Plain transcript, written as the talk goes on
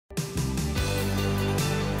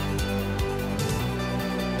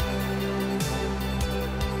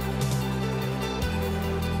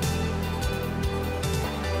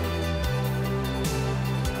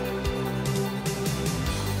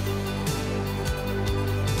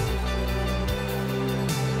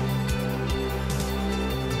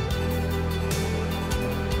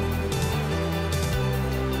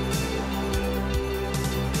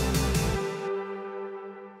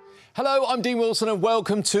Hello, I'm Dean Wilson and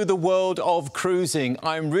welcome to the world of cruising.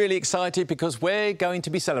 I'm really excited because we're going to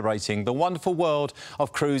be celebrating the wonderful world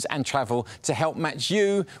of cruise and travel to help match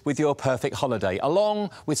you with your perfect holiday, along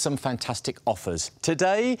with some fantastic offers.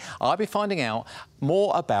 Today, I'll be finding out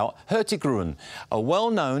more about Hurtigruten, a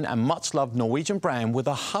well-known and much-loved Norwegian brand with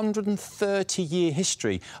a 130-year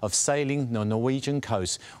history of sailing the Norwegian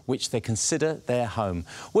coast, which they consider their home.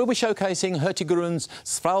 We'll be showcasing Hurtigruten's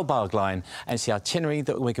Svalbard Line, and it's the itinerary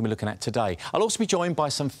that we're going to be looking at today. I'll also be joined by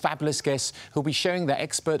some fabulous guests who'll be sharing their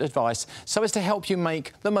expert advice so as to help you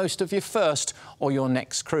make the most of your first or your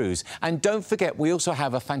next cruise. And don't forget, we also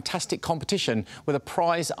have a fantastic competition with a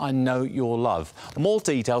prize I know you'll love. More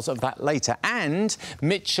details of that later. And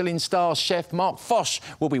Michelin star chef Mark Foch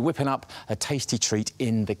will be whipping up a tasty treat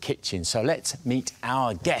in the kitchen. So let's meet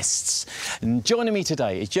our guests. And joining me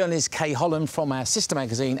today is journalist Kay Holland from our sister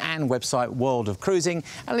magazine and website World of Cruising,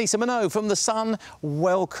 and Lisa Minot from The Sun.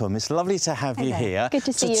 Welcome. It's lovely to have you here. Good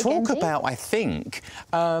to see you talk again, about, I think,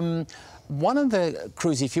 one of the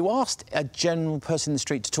cruises, if you asked a general person in the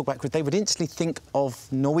street to talk about cruise, they would instantly think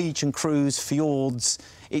of Norwegian cruise, fjords.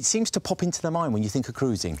 It seems to pop into their mind when you think of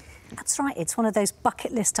cruising. That's right, it's one of those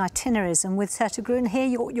bucket list itineraries, and with Hurtigruten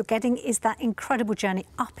here, what you're getting is that incredible journey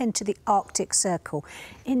up into the Arctic Circle,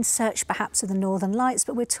 in search perhaps of the Northern Lights,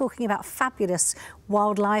 but we're talking about fabulous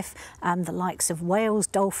wildlife, the likes of whales,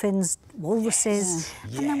 dolphins, walruses,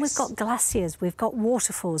 and then we've got glaciers, we've got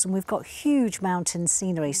waterfalls, and we've got huge mountain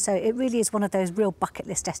scenery, so it really is one of those real bucket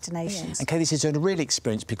list destinations. And Kay, this is a real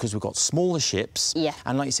experience because we've got smaller ships,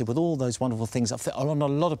 and like you said, with all those wonderful things, are on a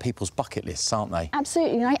lot of people's bucket lists, aren't they?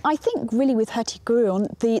 Absolutely. I think really with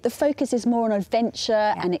Hurtigruten, the focus is more on adventure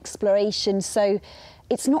and exploration, so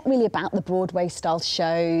it's not really about the Broadway style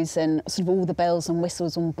shows and sort of all the bells and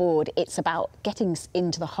whistles on board. It's about getting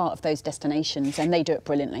into the heart of those destinations, and they do it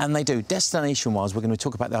brilliantly. And they do. Destination-wise, we're going to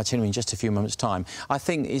talk about the itinerary in just a few moments' time. I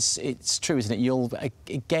think it's true, isn't it? You'll,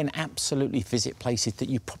 again, absolutely visit places that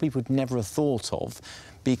you probably would never have thought of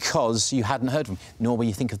because you hadn't heard of them. Norway,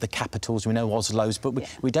 you think of the capitals, we know Oslo's, but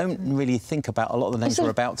we don't really think about a lot of the names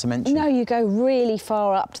we're about to mention. No, you go really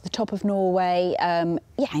far up to the top of Norway,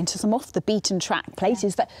 into some off-the-beaten-track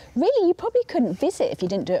places that really you probably couldn't visit if you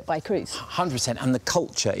didn't do it by cruise. 100%, and the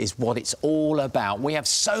culture is what it's all about. We have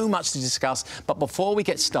so much to discuss, but before we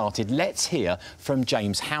get started, let's hear from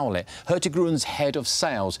James Howlett, Hurtigruten's head of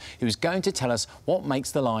sales, who's going to tell us what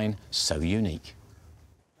makes the line so unique.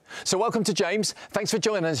 So welcome to James. Thanks for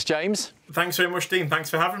joining us, James. Thanks very much, Dean. Thanks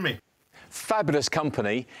for having me. Fabulous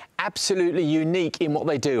company, absolutely unique in what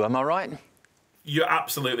they do, am I right? You're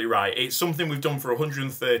absolutely right. It's something we've done for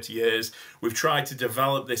 130 years. We've tried to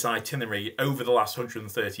develop this itinerary over the last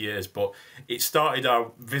 130 years, but it started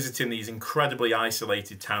out visiting these incredibly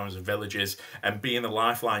isolated towns and villages and being a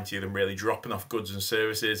lifeline to them, really dropping off goods and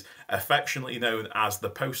services, affectionately known as the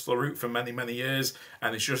postal route for many, many years.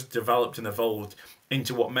 And it's just developed and evolved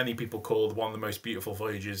into what many people call one of the most beautiful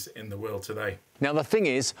voyages in the world today. Now, the thing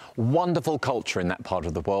is, wonderful culture in that part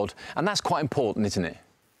of the world, and that's quite important, isn't it?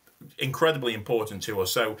 Incredibly important to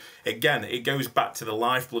us. So again, it goes back to the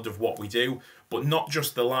lifeblood of what we do, but not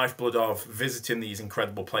just the lifeblood of visiting these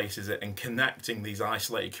incredible places and connecting these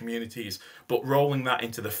isolated communities, but rolling that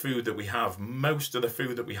into the food that we have. Most of the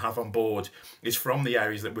food that we have on board is from the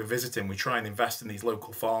areas that we're visiting. We try and invest in these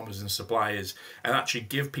local farmers and suppliers and actually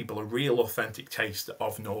give people a real authentic taste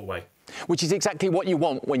of Norway. Which is exactly what you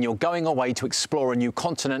want when you're going away to explore a new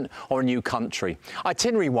continent or a new country.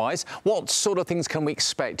 Itinerary-wise, what sort of things can we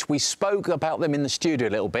expect? We spoke about them in the studio a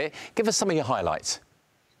little bit. Give us some of your highlights.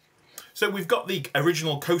 So we've got the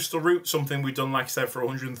original coastal route, something we've done, like I said, for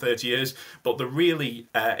 130 years. But the really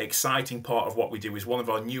exciting part of what we do is one of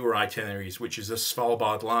our newer itineraries, which is the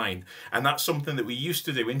Svalbard Line. And that's something that we used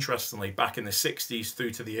to do, interestingly, back in the 60s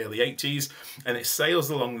through to the early 80s. And it sails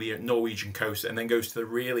along the Norwegian coast and then goes to the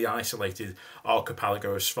really isolated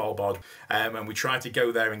archipelago of Svalbard. And we try to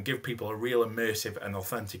go there and give people a real immersive and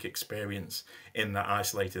authentic experience in that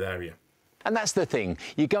isolated area. And that's the thing.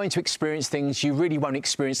 You're going to experience things you really won't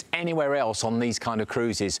experience anywhere else on these kind of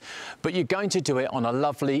cruises, but you're going to do it on a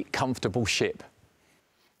lovely, comfortable ship.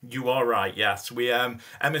 You are right, yes.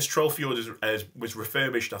 MS Trollfjord was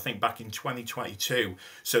refurbished, I think, back in 2022,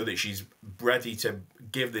 so that she's ready to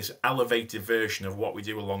give this elevated version of what we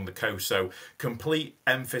do along the coast. So complete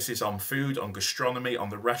emphasis on food, on gastronomy, on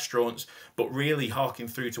the restaurants, but really harking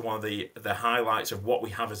through to one of the highlights of what we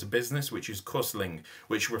have as a business, which is Kusling,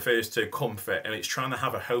 which refers to comfort, and it's trying to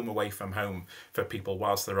have a home away from home for people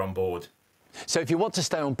whilst they're on board. So if you want to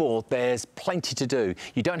stay on board, there's plenty to do.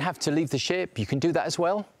 You don't have to leave the ship. You can do that as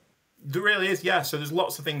well. There really is, yeah. So there's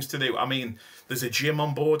lots of things to do. I mean, there's a gym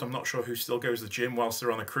on board. I'm not sure who still goes to the gym whilst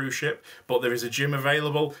they're on a cruise ship, but there is a gym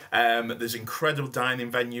available. There's incredible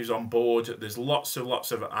dining venues on board. There's lots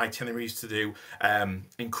of itineraries to do.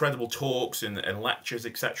 Incredible talks and lectures,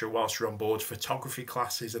 etc. whilst you're on board. Photography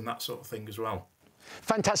classes and that sort of thing as well.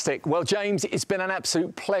 Fantastic. Well, James, it's been an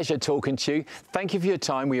absolute pleasure talking to you. Thank you for your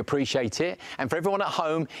time. We appreciate it. And for everyone at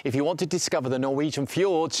home, if you want to discover the Norwegian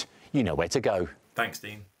fjords, you know where to go. Thanks,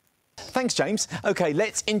 Dean. Thanks, James. OK,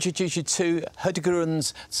 let's introduce you to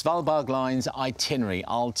Hurtigruten's Svalbard Line's itinerary.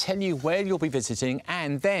 I'll tell you where you'll be visiting,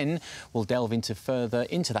 and then we'll delve further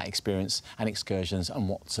into that experience and excursions and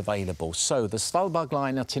what's available. So the Svalbard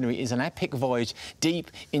Line itinerary is an epic voyage deep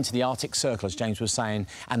into the Arctic Circle, as James was saying,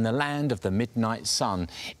 and the land of the midnight sun.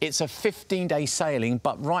 It's a 15-day sailing,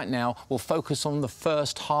 but right now we'll focus on the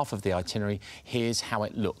first half of the itinerary. Here's how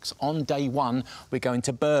it looks. On day one, we're going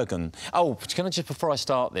to Bergen. Oh, can I just, before I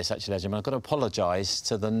start this, actually, I've got to apologise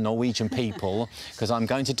to the Norwegian people because I'm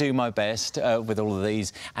going to do my best with all of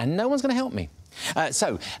these, and no one's going to help me.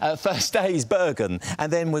 First day is Bergen, and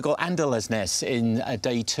then we've got Andalesnes in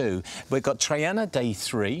day 2. We've got Triana, day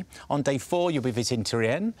 3. On day 4, you'll be visiting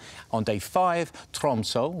Tyrien. On day 5,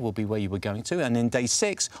 Tromsø will be where you were going to. And then day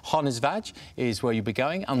 6, Honnesvåg is where you'll be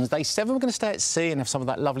going. On day 7, we're going to stay at sea and have some of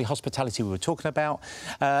that lovely hospitality we were talking about.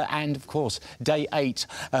 And, of course, day 8,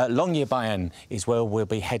 Longyearbyen is where we'll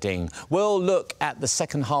be heading. We'll look at the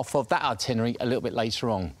second half of that itinerary a little bit later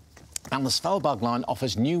on. And the Svalbard Line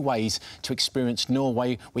offers new ways to experience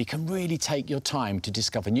Norway, where you can really take your time to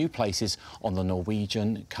discover new places on the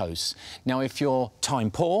Norwegian coast. Now, if you're time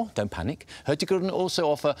poor, don't panic. Hurtigruten also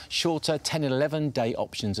offer shorter 10 and 11-day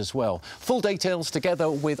options as well. Full details, together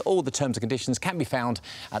with all the terms and conditions, can be found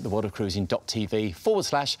at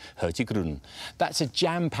theworldofcruising.tv/Hurtigruten. That's a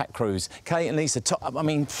jam-packed cruise. Kate and Lisa, I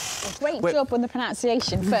mean... Great job on the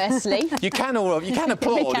pronunciation, firstly. You can applaud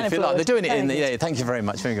if you like. They're doing it in the... Yeah, thank you very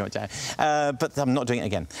much. Very much, Jane. But I'm not doing it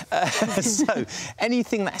again. So,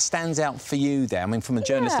 anything that stands out for you there? I mean, from a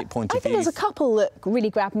journalistic point of view? I think there's a couple that really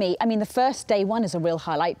grabbed me. I mean, the first day one is a real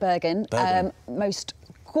highlight, Bergen. Most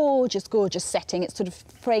gorgeous, gorgeous setting. It's sort of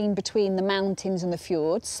framed between the mountains and the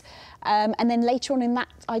fjords. And then later on in that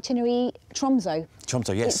itinerary, Tromsø.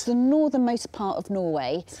 Tromsø, yes. It's the northernmost part of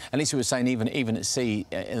Norway. And Lisa was saying, even at sea,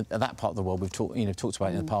 at that part of the world, we've talked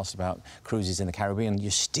about in the past about cruises in the Caribbean. You're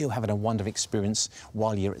still having a wonderful experience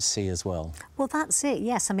while you're at sea as well. Well, that's it,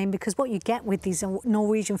 yes. I mean, because what you get with these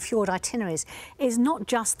Norwegian fjord itineraries is not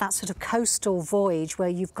just that sort of coastal voyage where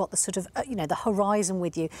you've got the sort of, the horizon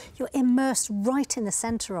with you. You're immersed right in the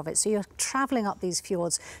centre of it. So you're travelling up these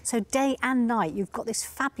fjords. So day and night, you've got this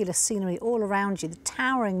fabulous scenery all around you, the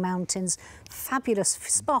towering mountains, fabulous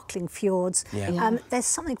sparkling fjords. Yeah. There's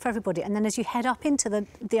something for everybody. And then as you head up into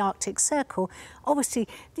the Arctic Circle, obviously,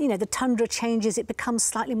 the tundra changes. It becomes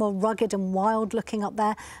slightly more rugged and wild looking up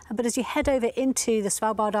there. But as you head over into the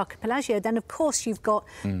Svalbard Archipelago, then, of course, you've got,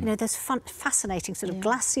 there's fascinating sort of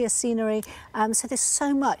glacier scenery. So there's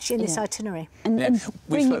so much in this itinerary. And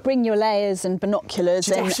bring your layers and binoculars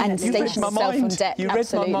and station yourself on deck. You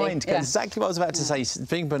read my mind. Exactly what I was about to say.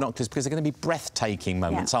 Bring binoculars, because they're going to be breathtaking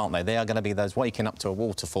moments, aren't they? They are going to be those waking up to a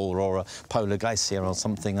waterfall or a polar glacier or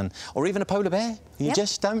something, or even a polar bear. You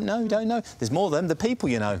just don't know. There's more of them, the people,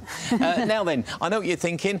 Now then, I know what you're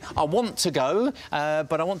thinking. I want to go,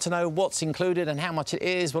 but I want to know what's included and how much it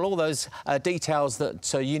is. Well, all those details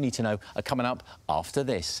that you need to know are coming up after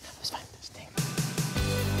this. That was fantastic.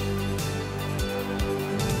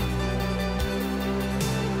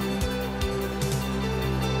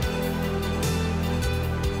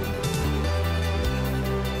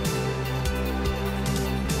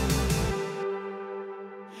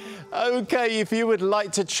 OK, if you would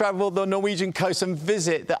like to travel the Norwegian coast and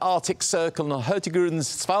visit the Arctic Circle on Hurtigruten's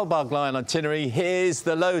Svalbard Line itinerary, here's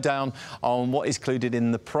the lowdown on what is included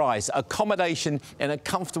in the price. Accommodation in a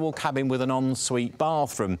comfortable cabin with an ensuite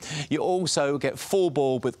bathroom. You also get full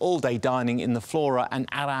board with all-day dining in the Flora and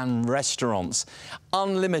Aran restaurants.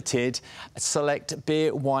 Unlimited select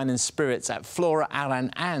beer, wine and spirits at Flora, Aran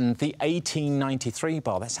and the 1893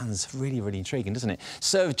 bar. That sounds really, really intriguing, doesn't it?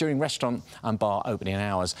 Served during restaurant and bar opening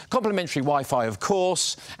hours. Complimentary Wi-Fi, of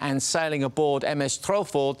course, and sailing aboard MS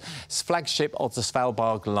Trollford's flagship of the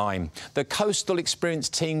Svalbard Line. The Coastal Experience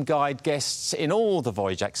team guide guests in all the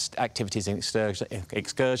voyage activities and excursions,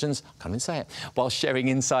 I can't even say it, while sharing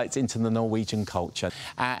insights into the Norwegian culture.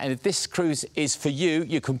 And if this cruise is for you,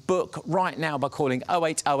 you can book right now by calling phoning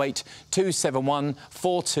 0808 271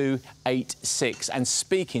 4286 and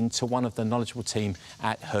speaking to one of the knowledgeable team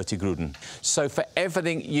at Hurtigruten. So for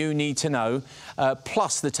everything you need to know,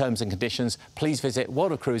 plus the terms and conditions, please visit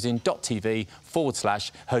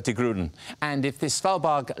worldofcruising.tv/Hurtigruten. And if this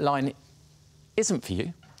Svalbard line isn't for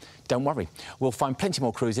you, don't worry, we'll find plenty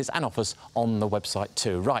more cruises and offers on the website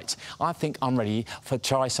too. Right, I think I'm ready to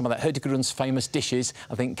try some of that Hurtigruten's famous dishes.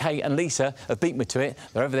 I think Kate and Lisa have beat me to it.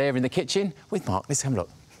 They're over there in the kitchen with Mark. Let's have a look.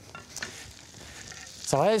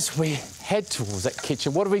 So as we head towards that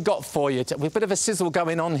kitchen, what have we got for you? We've a bit of a sizzle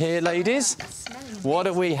going on here, ladies. What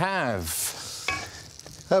do we have?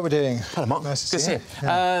 How are we doing? Hello, Mark. Nice to see you.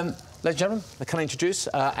 Yeah. Ladies and gentlemen, can I introduce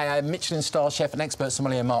our Michelin-star chef and expert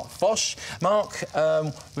sommelier, Mark Foch. Mark,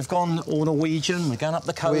 we've gone all Norwegian, we're going up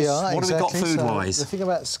the coast. We are, What exactly. have we got food-wise? So the thing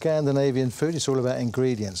about Scandinavian food, it's all about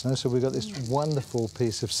ingredients. No? So we've got this wonderful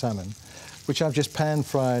piece of salmon, which I've just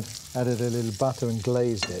pan-fried, added a little butter and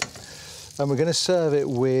glazed it. And we're going to serve it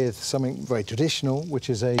with something very traditional, which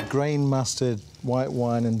is a grain mustard, white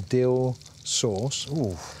wine and dill sauce.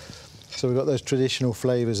 Ooh. So we've got those traditional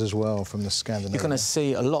flavours as well from the Scandinavian. You're going to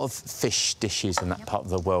see a lot of fish dishes in that part of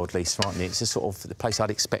the world, Lisa, aren't you? It's a sort of the place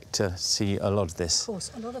I'd expect to see a lot of this. Of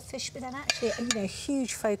course, a lot of fish, but then actually, you know,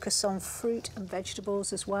 huge focus on fruit and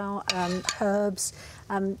vegetables as well, herbs.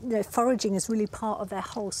 You know, foraging is really part of their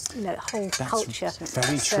whole, culture.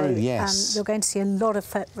 Very true, yes. You're going to see a lot of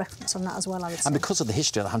reference on that as well, I would say. And because of the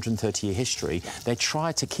history, the 130-year history, they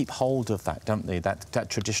try to keep hold of that, don't they? That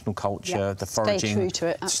traditional culture, the foraging. Stay true to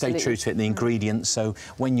it, absolutely. Stay true to it, and the ingredients. So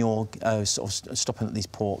when you're sort of stopping at these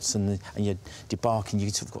ports and you're debarking,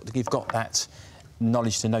 you've got that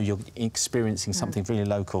knowledge to know you're experiencing something really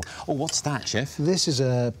local. Oh, what's that, chef? This is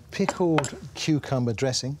a pickled cucumber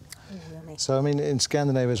dressing. So, I mean, in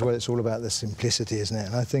Scandinavia as well, it's all about the simplicity, isn't it?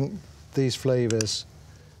 And I think these flavours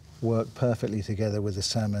work perfectly together with the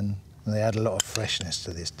salmon, and they add a lot of freshness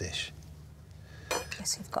to this dish.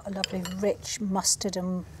 Yes, you've got a lovely rich mustard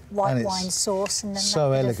and white wine sauce, and then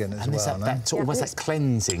so elegant as and well. That almost that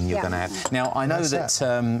cleansing you're going to have. Now I know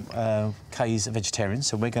that Kay's a vegetarian,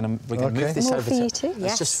 so we're going to move this More over for to. you too.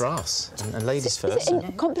 It's just for us and ladies first. Is it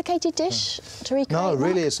a complicated dish to recreate? No, Mark?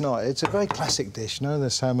 really, it's not. It's a very classic dish. You know, the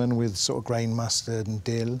salmon with sort of grain mustard and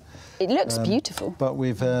dill. It looks beautiful. But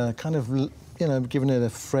we've kind of, you know, given it a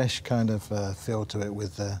fresh kind of feel to it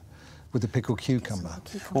with the pickled cucumber.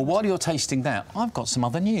 Well, while you're tasting that, I've got some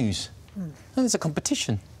other news. There's a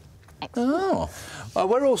competition. Excellent.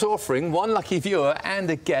 We're also offering one lucky viewer and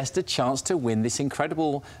a guest a chance to win this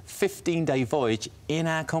incredible 15-day voyage in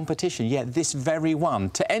our competition. Yeah, this very one.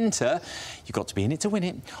 To enter, you've got to be in it to win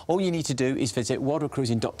it. All you need to do is visit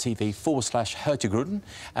worldofcruising.tv/Hurtigruten,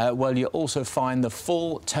 where you'll also find the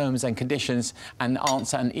full terms and conditions and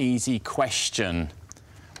answer an easy question.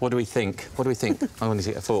 What do we think? What do we think? I want to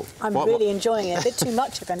get a thought. I'm really enjoying it. A bit too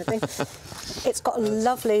much, if anything. It's got a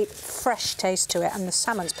lovely, fresh taste to it, and the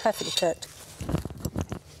salmon's perfectly cooked.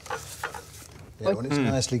 Yeah, when it's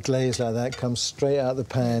nicely glazed like that, comes straight out the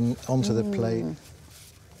pan onto the plate.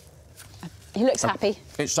 He looks happy.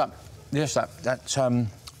 It's that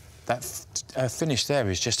finish there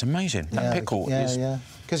is just amazing. That pickle is. Yeah,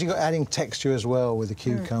 because you've got adding texture as well with the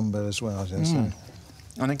cucumber as well. So.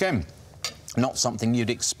 And again, not something you'd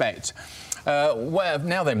expect. Well,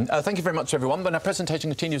 now then, thank you very much, everyone. When our presentation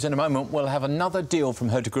continues in a moment, we'll have another deal from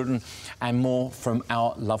Hurtigruten and more from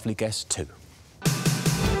our lovely guests too.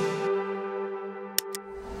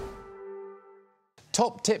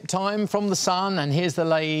 Top tip time from the Sun, and here's the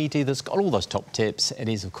lady that's got all those top tips. It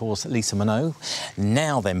is, of course, Lisa Minot.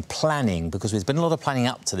 Now then, planning, because there's been a lot of planning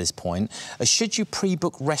up to this point. Should you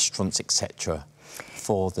pre-book restaurants, etc.,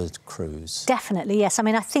 for the cruise? Definitely, yes. I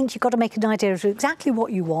mean, I think you've got to make an idea of exactly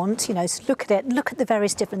what you want, you know, so look at it, look at the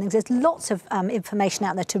various different things. There's lots of information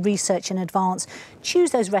out there to research in advance. Choose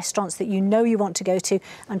those restaurants that you know you want to go to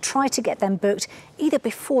and try to get them booked either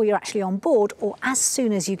before you're actually on board or as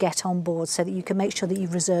soon as you get on board, so that you can make sure that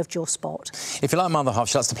you've reserved your spot. If you like my other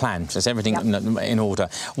half, that's the plan. So it's everything in order.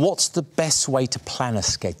 What's the best way to plan a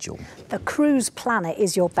schedule? The cruise planner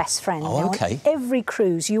is your best friend. Oh, OK. On every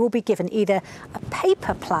cruise, you will be given either a paper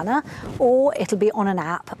planner or it'll be on an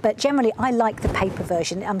app. But generally, I like the paper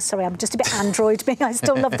version. I'm sorry, I'm just a bit Android me. I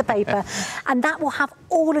still love the paper. And that will have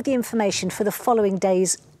all of the information for the following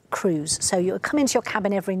day's cruise. So you'll come into your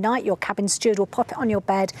cabin every night, your cabin steward will pop it on your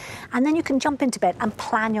bed, and then you can jump into bed and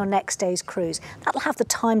plan your next day's cruise. That'll have the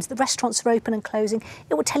times the restaurants are open and closing.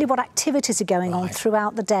 It will tell you what activities are going on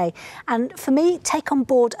throughout the day. And for me, take on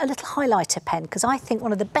board a little highlighter pen, because I think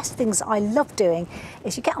one of the best things I love doing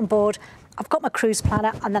is you get on board I've got my cruise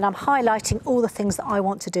planner, and then I'm highlighting all the things that I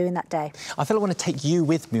want to do in that day. I feel I want to take you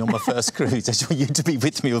with me on my first cruise. I just want you to be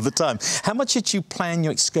with me all the time. How much did you plan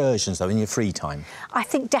your excursions, though, in your free time? I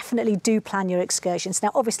think definitely do plan your excursions.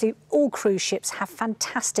 Now, obviously, all cruise ships have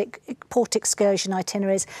fantastic port excursion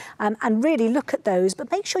itineraries, and really look at those, but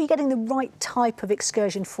make sure you're getting the right type of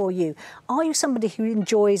excursion for you. Are you somebody who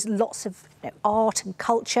enjoys lots of art and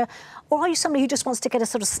culture, or are you somebody who just wants to get a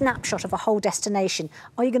sort of snapshot of a whole destination?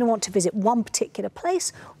 Are you going to want to visit one particular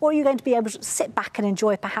place, or are you going to be able to sit back and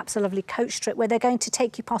enjoy perhaps a lovely coach trip where they're going to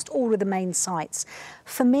take you past all of the main sites?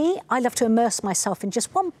 For me, I love to immerse myself in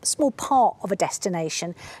just one small part of a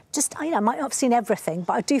destination. Just, I might not have seen everything,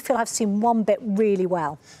 but I do feel I've seen one bit really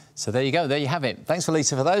well. So there you go, there you have it. Thanks,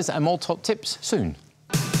 Lisa, for those, and more top tips soon.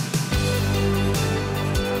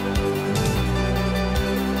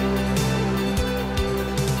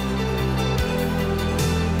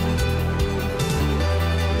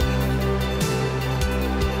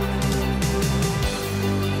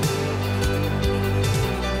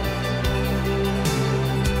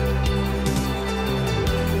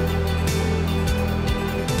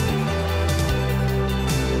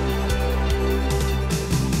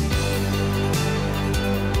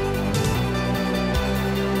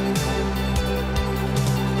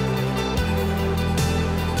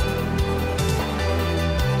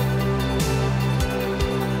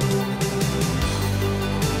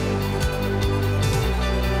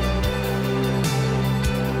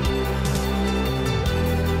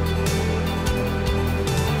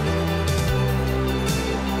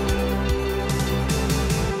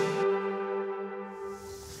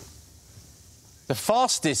 The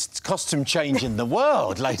fastest costume change in the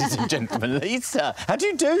world, ladies and gentlemen. Lisa, how do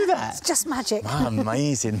you do that? It's just magic. Oh,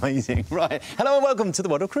 amazing, amazing. Right. Hello and welcome to the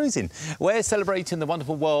World of Cruising. We're celebrating the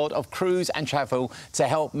wonderful world of cruise and travel to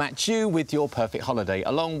help match you with your perfect holiday,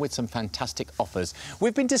 along with some fantastic offers.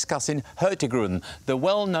 We've been discussing Hurtigruten, the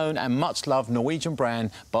well-known and much-loved Norwegian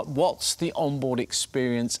brand, but what's the onboard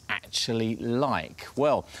experience actually like?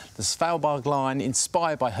 Well, the Svalbard Line,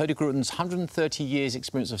 inspired by Hurtigruten's 130 years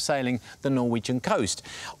experience of sailing the Norwegian coast.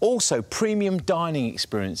 Also, premium dining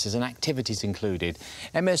experiences and activities included.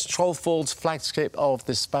 MS Trollfjord's flagship of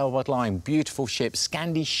the Svalbard Line, beautiful ship,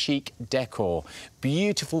 Scandi chic decor,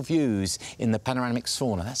 beautiful views in the panoramic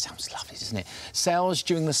sauna. That sounds lovely, doesn't it? Sails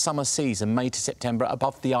during the summer season, May to September,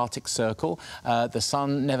 above the Arctic Circle. The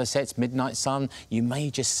sun never sets, midnight sun. You may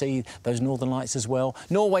just see those northern lights as well.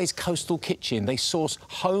 Norway's coastal kitchen. They source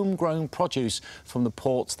homegrown produce from the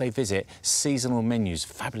ports they visit. Seasonal menus,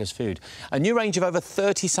 fabulous food. A new range of over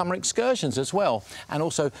 30 summer excursions as well. And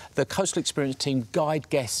also, the Coastal Experience team guide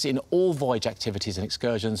guests in all voyage activities and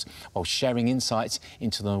excursions while sharing insights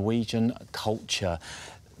into the Norwegian culture.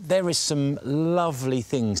 There is some lovely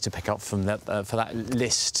things to pick up from that for that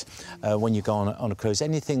list when you go on a cruise.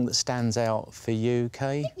 Anything that stands out for you,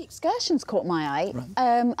 Kay? The excursions caught my eye.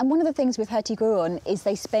 Right. And one of the things with Hurtigruten is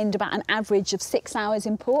they spend about an average of 6 hours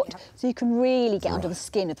in port, Yep. so you can really get under the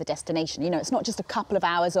skin of the destination. You know, it's not just a couple of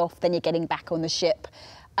hours off, then you're getting back on the ship.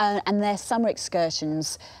 And their summer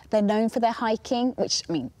excursions, they're known for their hiking, which,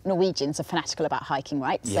 I mean, Norwegians are fanatical about hiking,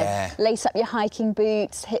 right? Yeah. So lace up your hiking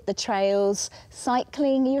boots, hit the trails.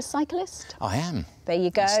 Cycling, are you a cyclist? I am. There you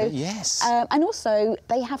go. Yes. And also,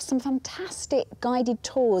 they have some fantastic guided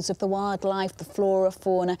tours of the wildlife, the flora,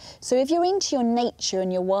 fauna. So if you're into your nature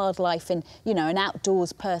and your wildlife and, you know, an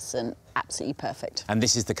outdoors person, absolutely perfect. And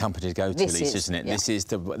this is the company to go to, This Lisa, is, isn't it? yeah. This is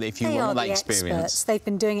the, if you They are want that the experience. experts. They've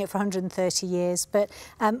been doing it for 130 years, but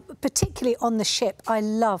particularly on the ship, I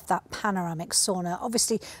love that panoramic sauna.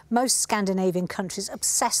 Obviously, most Scandinavian countries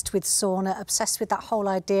obsessed with sauna, obsessed with that whole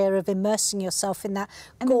idea of immersing yourself in that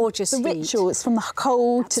gorgeous the heat. rituals from the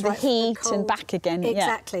cold That's to the right, from the heat cold. and back again.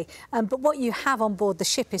 Exactly. But what you have on board the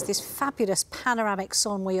ship is this fabulous panoramic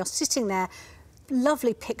sauna where you're sitting there,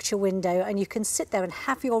 lovely picture window, and you can sit there and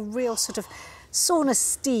have your real sort of sauna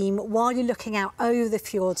steam while you're looking out over the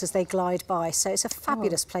fjords as they glide by. So it's a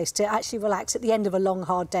fabulous place to actually relax at the end of a long,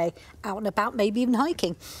 hard day, out and about, maybe even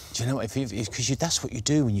hiking. Do you know what? Because that's what you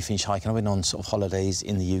do when you finish hiking. I've been on sort of holidays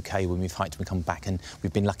in the UK when we've hiked and we come back, and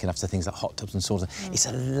we've been lucky enough to things like hot tubs and saunas. It's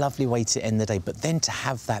a lovely way to end the day, but then to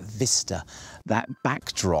have that vista, that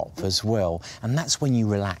backdrop as well, and that's when you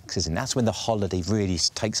relax, isn't it? That's when the holiday really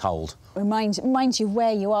takes hold. Reminds you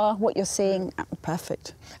where you are, what you're seeing.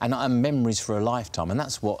 Perfect. And memories for a lifetime, and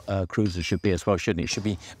that's what cruises should be as well, shouldn't it? It should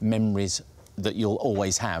be memories that you'll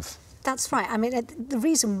always have. That's right. I mean, the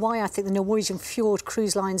reason why I think the Norwegian Fjord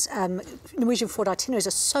cruise lines, Norwegian Fjord itineraries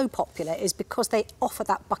are so popular is because they offer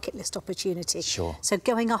that bucket list opportunity. Sure. So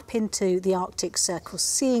going up into the Arctic Circle,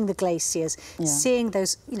 seeing the glaciers, seeing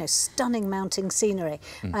those, you know, stunning mountain scenery,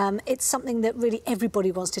 it's something that really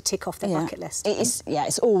everybody wants to tick off their bucket list.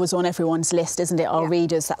 It's always on everyone's list, isn't it? Our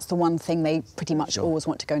readers, that's the one thing they pretty much always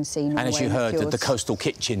want to go and see. Norway, and as you heard, the coastal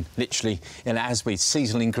kitchen, literally, you know, as we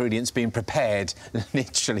seasonal ingredients being prepared,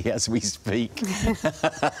 literally as we speak.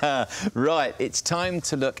 Right, it's time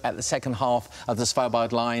to look at the second half of the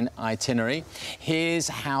Svalbard Line itinerary. Here's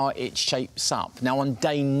how it shapes up. Now, on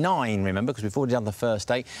day 9, remember, because we've already done the first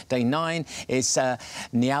day, day 9 is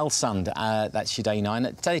Nyalsund, that's your day 9.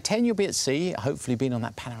 At day 10, you'll be at sea, hopefully being on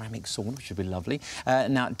that panoramic sauna, which would be lovely.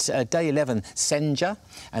 Now, day 11, Senja,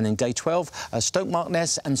 and then day 12,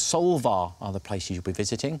 Stokmarknes and Solvar are the places you'll be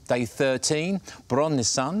visiting. Day 13,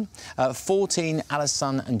 Brønnøysund, 14,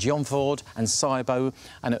 Alesund and Jomford and Saibo,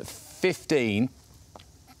 and at 15,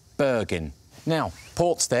 Bergen. Now,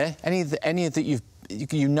 ports there, any that you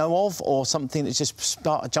know of, or something that just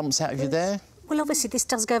jumps out of you there? Well, obviously, this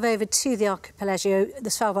does go over to the archipelago, the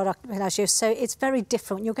Svalbard archipelago, so it's very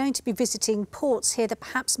different. You're going to be visiting ports here that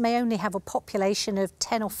perhaps may only have a population of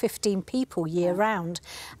 10 or 15 people year-round.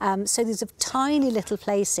 So these are tiny little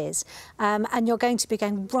places, and you're going to be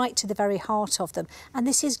going right to the very heart of them. And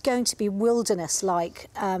this is going to be wilderness-like.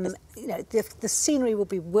 You know, the scenery will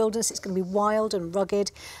be wilderness. It's going to be wild and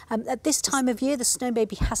rugged. At this time of year, the snow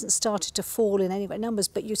maybe hasn't started to fall in any great numbers,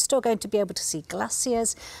 but you're still going to be able to see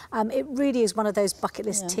glaciers. It really is one of those bucket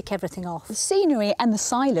list tick everything off. The scenery and the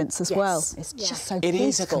silence as well. It's just so peaceful. It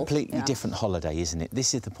is a completely different holiday, isn't it?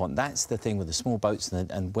 This is the point. That's the thing with the small boats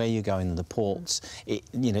and where you're going and the ports. It,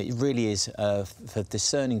 you know, it really is for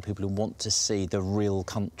discerning people who want to see the real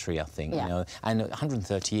country, I think. You know, and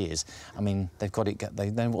 130 years. I mean, they've got it.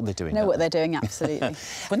 They know what they're doing. Know what they're doing, absolutely.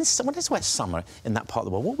 When it's wet summer in that part of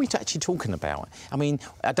the world, what are we actually talking about? I mean,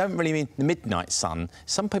 I don't really mean the midnight sun.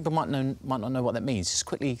 Some people might not know what that means. Just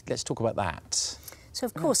quickly, let's talk about that. So,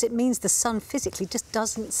 of course, it means the sun physically just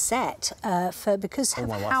doesn't set because of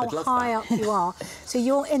how high up you are. So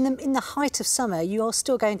you're in the height of summer, you're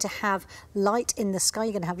still going to have light in the sky.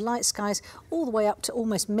 You're going to have light skies all the way up to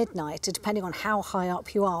almost midnight, depending on how high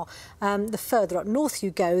up you are. The further up north you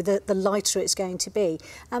go, the lighter it's going to be.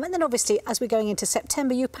 And then, obviously, as we're going into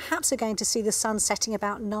September, you perhaps are going to see the sun setting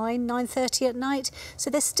about 9:30 at night. So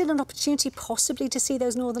there's still an opportunity possibly to see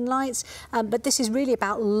those northern lights. But this is really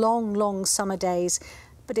about long, long summer days.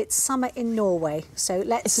 But it's summer in Norway, so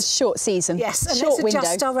let's... It's a short season. Yes, and short let's window.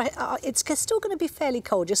 adjust our... It's still going to be fairly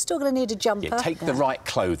cold. You're still going to need a jumper. Yeah, take the right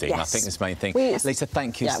clothing, I think is the main thing. Lisa,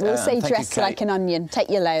 thank you. Yeah, we'll say dress like an onion. Take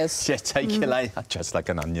your layers. Yeah, take your layers. Dress like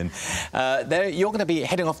an onion. You're going to be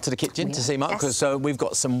heading off to the kitchen to see Mark, because we've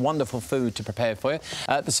got some wonderful food to prepare for you.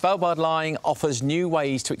 The Svalbard Line offers new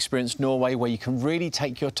ways to experience Norway, where you can really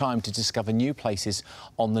take your time to discover new places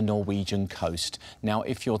on the Norwegian coast. Now,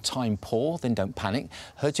 if you're time poor, then don't panic.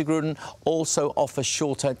 Hurtigruten also offers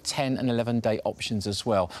shorter 10 and 11-day options as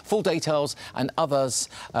well. Full details and others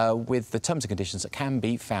with the terms and conditions that can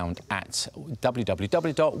be found at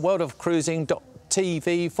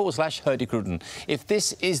www.worldofcruising.tv/Hurtigruten. If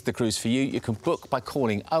this is the cruise for you, you can book by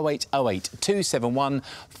calling 0808 271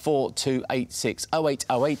 4286,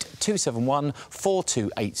 0808 271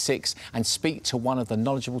 4286, and speak to one of the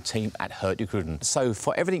knowledgeable team at Hurtigruten. So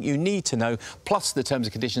for everything you need to know, plus the terms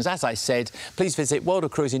and conditions, as I said, please visit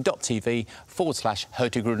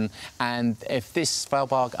worldofcruising.tv/Hurtigruten. And if this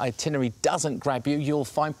Svalbard itinerary doesn't grab you, you'll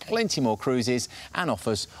find plenty more cruises and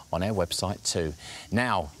offers on our website too.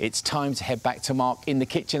 Now, it's time to head back to Mark in the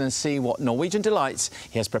kitchen and see what Norwegian delights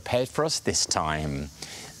he has prepared for us this time.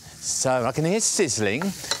 So I can hear sizzling,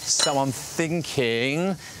 so I'm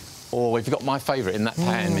thinking, we've got my favourite in that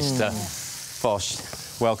pan, Mr. Bosch.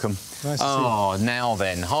 Welcome. Nice to see you. Now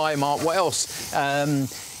then. Hi, Mark. What else can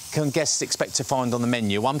guests expect to find on the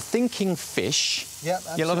menu? I'm thinking fish. Yeah,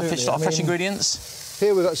 absolutely. Yeah, a lot of fish, fresh ingredients.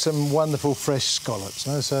 Here we've got some wonderful fresh scallops.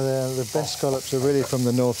 No? So the best scallops are really from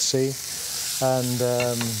the North Sea. And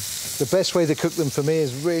the best way to cook them for me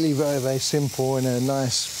is really very, very simple in a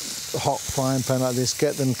nice hot frying pan like this.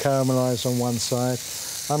 Get them caramelised on one side.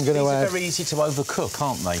 I'm going to add... These are very easy to overcook,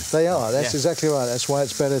 aren't they? They are. That's exactly right. That's why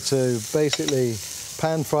it's better to basically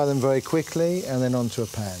pan fry them very quickly and then onto a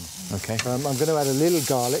pan. OK. I'm going to add a little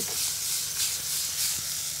garlic,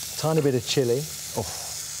 tiny bit of chilli,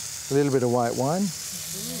 a little bit of white wine.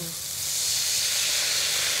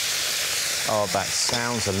 Oh, that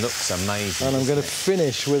sounds and looks amazing. And I'm going to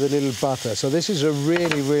finish with a little butter. So this is a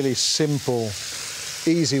really, really simple,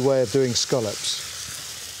 easy way of doing scallops.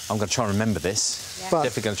 I'm going to try and remember this. Yeah. But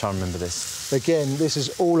definitely going to try and remember this. again, this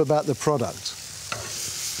is all about the product.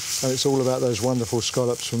 And it's all about those wonderful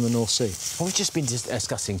scallops from the North Sea. Well, we've just been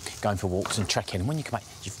discussing going for walks and trekking, and when you come back,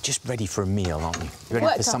 you're just ready for a meal, aren't you? You're ready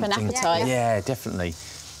Worked for up an something. appetite. Yeah, definitely.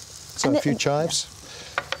 So And a few chives,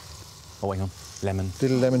 Oh, hang on. Lemon.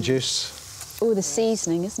 little lemon juice. Oh, the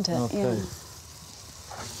seasoning, isn't it? Okay. Yeah.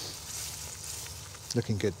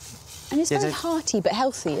 Looking good. And it's Yeah, very the- hearty but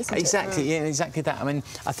healthy, isn't it? Exactly, yeah, exactly that. I mean,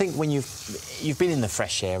 I think when you've been in the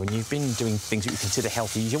fresh air and you've been doing things that you consider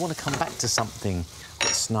healthy, you want to come back to something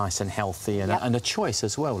that's nice and healthy and, Yep. and a choice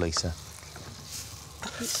as well, Lisa.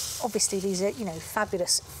 Obviously, these are, you know,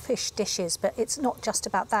 fabulous fish dishes, but it's not just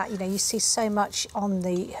about that. You know, you see so much on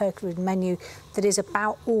the Hurtigruten menu that is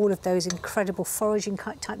about all of those incredible foraging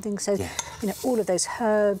type things. So, Yeah. you know, all of those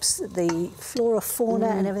herbs, the flora, fauna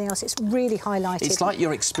and everything else, it's really highlighted. It's like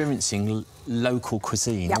you're experiencing local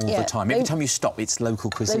cuisine Yep. all Yeah. the time. Every They- time you stop, it's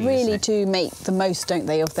local cuisine. They really isn't it? do make the most, don't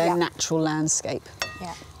they, of their Yeah. natural landscape.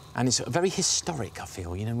 Yeah. And it's very historic, I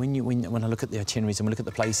feel. You know, when I look at the itineraries and we look at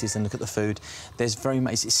the places and look at the food, there's very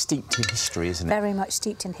much, it's steeped in history, isn't it? Very much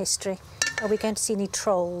steeped in history. Are we going to see any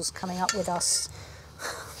trolls coming up with us?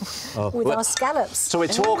 With well- our scallops? So we're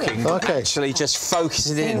talking, but Okay. actually just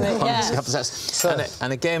focusing in on Yeah. the scallops.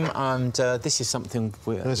 And again, this is something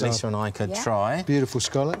Those Lisa are- and I could Yeah. try. Beautiful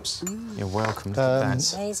scallops. You're welcome. Look at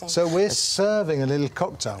that. Amazing. So we're serving a little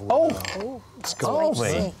cocktail with our Oh, scallops. are we?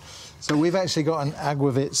 see. So we've actually got an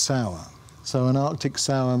agavit sour. So an Arctic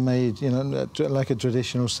sour made, you know, like a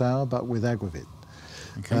traditional sour, but with agavit.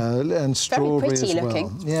 Okay. And strawberry pretty as well.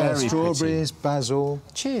 looking. Yeah, Very strawberries, basil,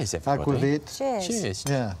 Cheers, everybody. agavit. Cheers. Cheers.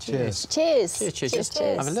 Yeah, cheers. Cheers. Cheers, cheers. Cheers. Just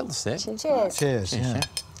have a little sip. Cheers. Cheers, Cheers, yeah. yeah.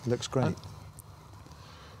 Looks great.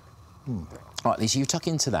 Right, Lisa, you tuck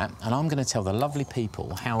into that, and I'm going to tell the lovely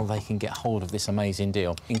people how they can get hold of this amazing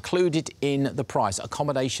deal. Included in the price,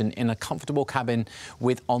 accommodation in a comfortable cabin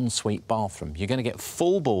with ensuite bathroom. You're going to get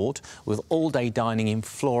full board with all-day dining in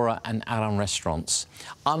Flora and Aran restaurants.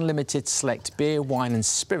 Unlimited select beer, wine and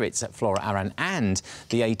spirits at Flora Aran, and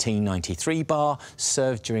the 1893 bar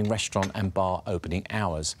served during restaurant and bar opening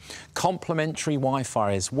hours. Complimentary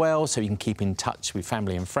Wi-Fi as well, so you can keep in touch with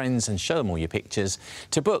family and friends and show them all your pictures.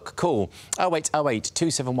 To book, call 0808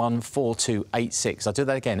 271 4286. I'll do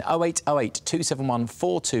that again, 0808 271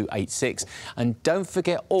 4286. And don't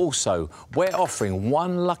forget also, we're offering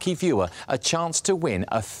one lucky viewer a chance to win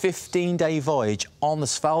a 15-day voyage on the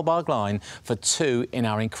Svalbard Line for two in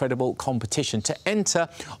our incredible competition. To enter,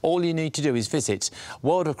 all you need to do is visit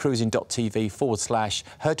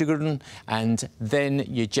worldofcruising.tv/Hurtigruten, and then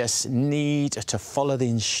you just need to follow the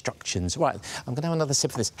instructions. Right, I'm going to have another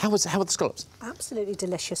sip of this. How are the scallops? Absolutely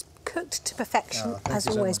delicious, cooked to perfection, thank as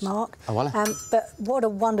you so always, much. Mark. Oh, voilà. But what a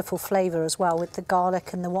wonderful flavour as well, with the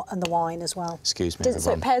garlic and the wine as well. Excuse me, So it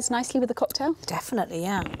everyone. pairs nicely with the cocktail? Definitely,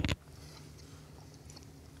 yeah.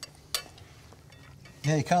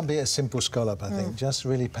 Yeah, you can't beat a simple scallop, I think. Just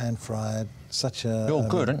really pan-fried. Such a... You're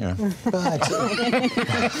good, aren't you?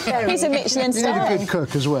 He's a Michelin You need a star. good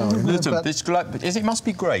cook as well. you know, Listen, but- it must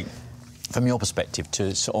be great from your perspective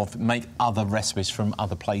to sort of make other recipes from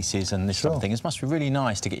other places and this sort of Sure. thing. It must be really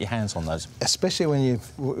nice to get your hands on those. especially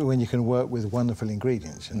when you can work with wonderful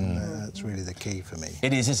ingredients, and that's really the key for me.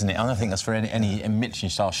 It is, isn't it? I don't think that's for any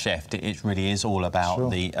Michelin-star chef. It really is all about Sure.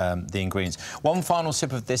 the ingredients. One final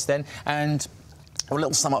sip of this then, and a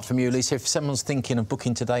little sum up from you, Lisa. If someone's thinking of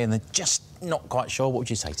booking today and they're just not quite sure, what would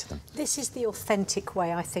you say to them? This is the authentic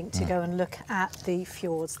way, I think, to go and look at the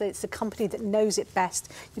fjords. It's a company that knows it best.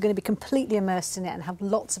 You're going to be completely immersed in it and have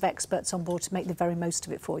lots of experts on board to make the very most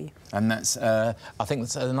of it for you. And that's, I think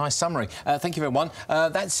that's a nice summary. Thank you, everyone.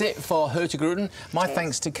 That's it for Hurtigruten. My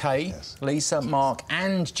thanks to Kay, Lisa, Mark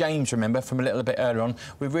and James, remember, from a little bit earlier on.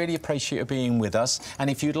 We really appreciate you being with us. And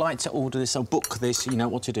if you'd like to order this or book this, you know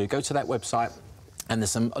what to do. Go to that website. And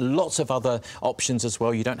there's lots of other options as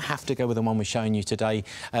well. You don't have to go with the one we're showing you today.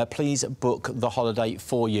 Please book the holiday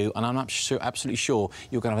for you, and I'm absolutely sure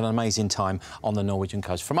you're going to have an amazing time on the Norwegian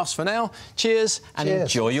coast. From us for now, cheers and Cheers.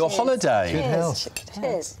 enjoy your holiday. Good health.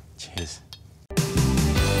 Cheers. Cheers.